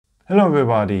Hello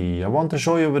everybody, I want to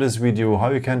show you with this video how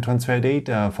you can transfer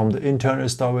data from the internal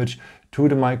storage to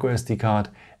the microSD card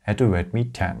at the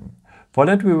Redmi 10. For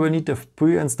that we will need the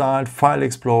pre-installed file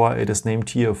explorer. It is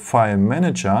named here File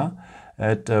Manager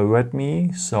at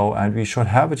Redmi, and we should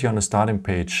have it here on the starting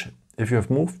page. If you have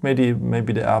moved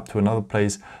maybe the app to another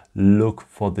place, look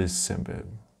for this symbol.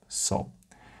 So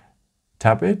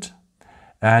tap it.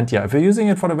 And yeah, if you're using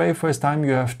it for the very first time,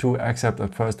 you have to accept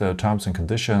at first the terms and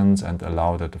conditions and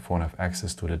allow that the phone have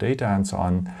access to the data and so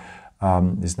on.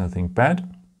 There's nothing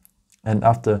bad. And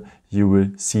after, you will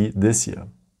see this here.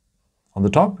 On the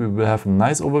top, we will have a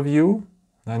nice overview,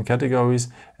 9 categories,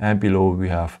 and below we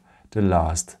have the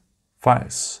last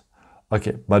files.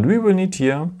 Okay, but we will need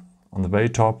here on the very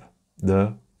top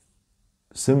the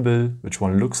symbol, which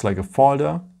one looks like a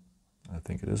folder. I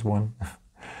think it is one.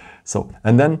 So,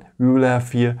 and then we will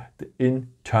have here the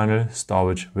internal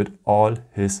storage with all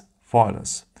his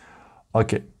folders.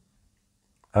 Okay,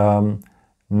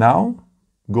 now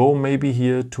go maybe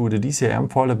here to the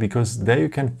DCIM folder, because there you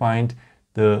can find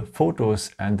the photos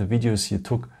and the videos you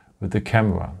took with the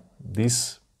camera.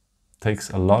 This takes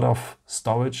a lot of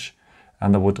storage,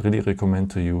 and I would really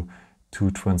recommend to you to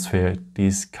transfer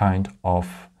these kind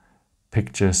of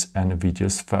pictures and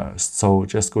videos first. So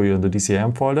just go here in the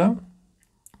DCIM folder,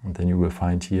 and then you will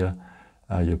find here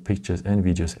your pictures and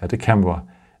videos at the camera.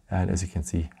 And as you can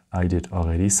see, I did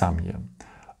already some here.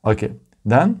 Okay,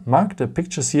 then mark the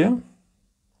pictures here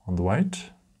on the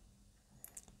right.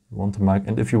 You want to mark,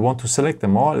 and if you want to select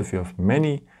them all, if you have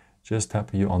many, just tap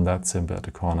here on that symbol at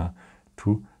the corner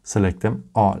to select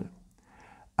them all.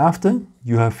 After,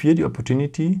 you have here the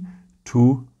opportunity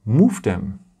to move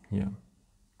them here.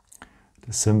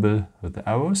 The symbol with the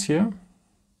arrows here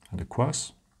and the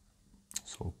cross.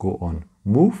 So go on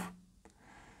move.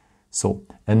 So,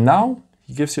 and now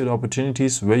he gives you the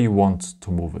opportunities where you want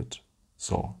to move it.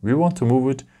 So we want to move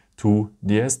it to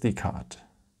the SD card.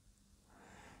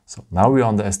 So now we're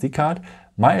on the SD card.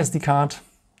 My SD card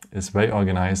is very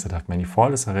organized. I have many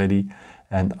folders already.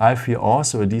 And I have here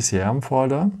also a DCIM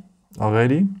folder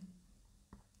already.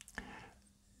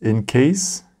 In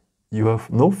case you have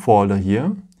no folder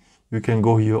here, you can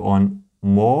go here on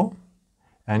More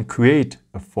and create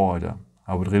a folder.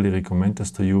 I would really recommend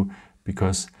this to you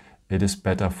because it is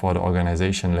better for the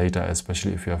organization later,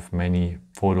 especially if you have many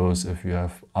photos, if you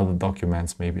have other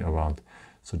documents maybe around.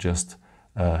 So just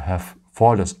have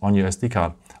folders on your SD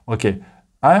card. Okay,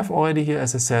 I have already here,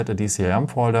 as I said, a DCIM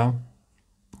folder.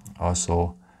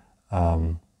 Also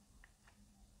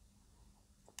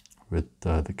with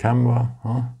the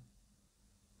camera.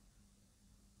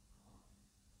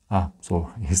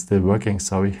 So he's still working,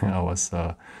 sorry.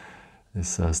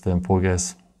 It's still in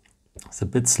progress. It's a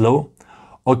bit slow.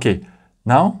 Okay,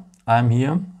 now I'm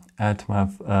here at my,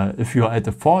 if you are at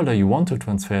the folder you want to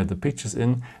transfer the pictures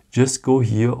in, just go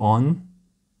here on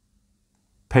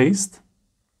paste,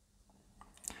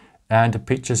 and the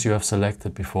pictures you have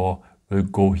selected before will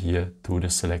go here to the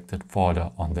selected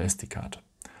folder on the SD card.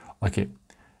 Okay,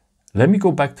 let me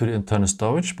go back to the internal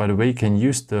storage. By the way, you can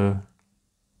use the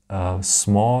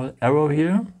small arrow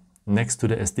here next to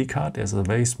the SD card. There's a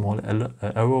very small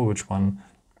arrow which one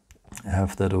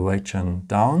have the direction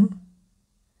down,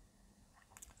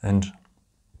 and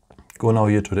go now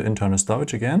here to the internal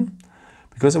storage again,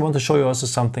 because I want to show you also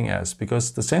something else,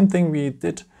 because the same thing we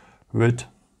did with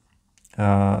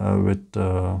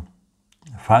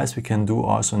files we can do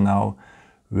also now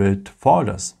with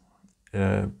folders.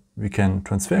 We can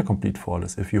transfer complete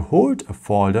folders. If you hold a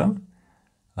folder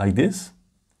like this,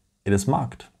 it is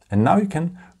marked, and now you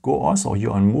can go also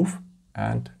here on move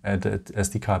and add the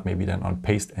SD card, maybe then on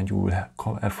paste, and you will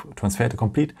have transferred the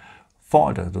complete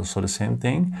folder. So the same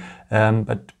thing,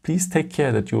 but please take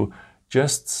care that you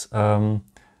just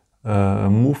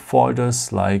move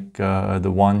folders like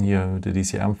the one here, the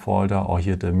DCIM folder, or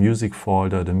here the music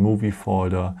folder, the movie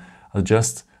folder,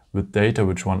 just with data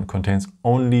which one contains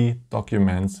only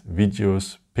documents,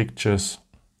 videos, pictures,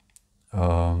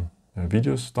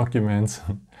 documents,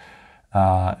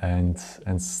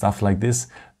 and stuff like this,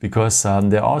 because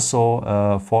there are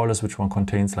also folders which one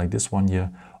contains, like this one here,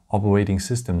 operating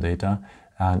system data,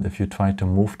 and if you try to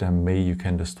move them, maybe you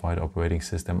can destroy the operating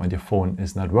system and your phone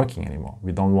is not working anymore.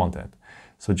 We don't want that.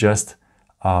 So just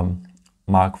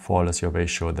mark folders you're very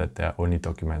sure that there are only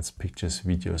documents, pictures,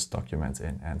 videos, documents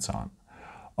in, and so on.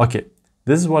 Okay,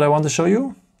 this is what I want to show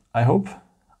you. I hope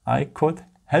I could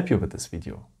help you with this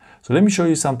video. So let me show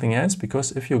you something else,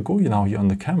 because if you go now here on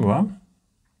the camera,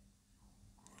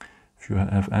 if you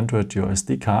have entered your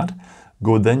SD card,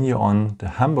 go then here on the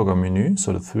hamburger menu,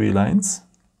 so the 3 lines.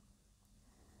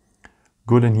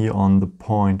 Go then here on the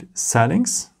point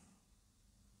settings.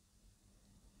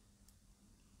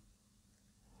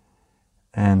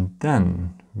 And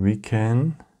then we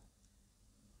can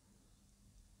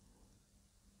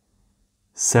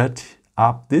set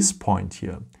up this point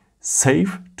here,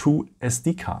 save to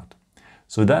SD card.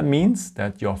 So that means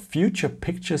that your future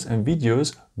pictures and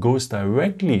videos goes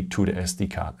directly to the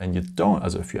SD card, and you don't,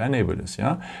 also if you enable this,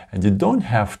 yeah, and you don't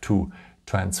have to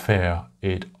transfer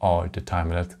it all the time.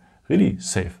 That really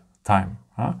save time.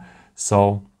 Huh?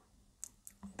 So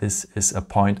this is a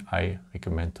point I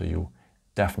recommend to you,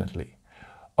 definitely.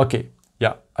 Okay,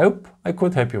 yeah, I hope I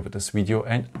could help you with this video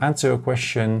and answer your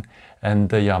question.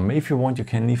 And yeah, maybe if you want, you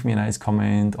can leave me a nice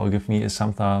comment or give me a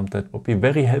thumbs up. That would be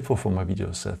very helpful for my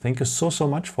videos. Thank you so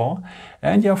much for.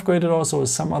 And yeah, I've created also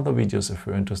some other videos if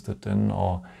you're interested in,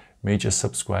 or maybe just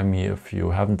subscribe me if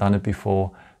you haven't done it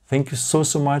before. Thank you so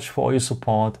much for all your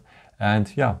support.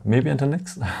 And yeah, maybe until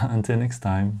next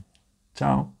time.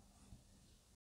 Ciao.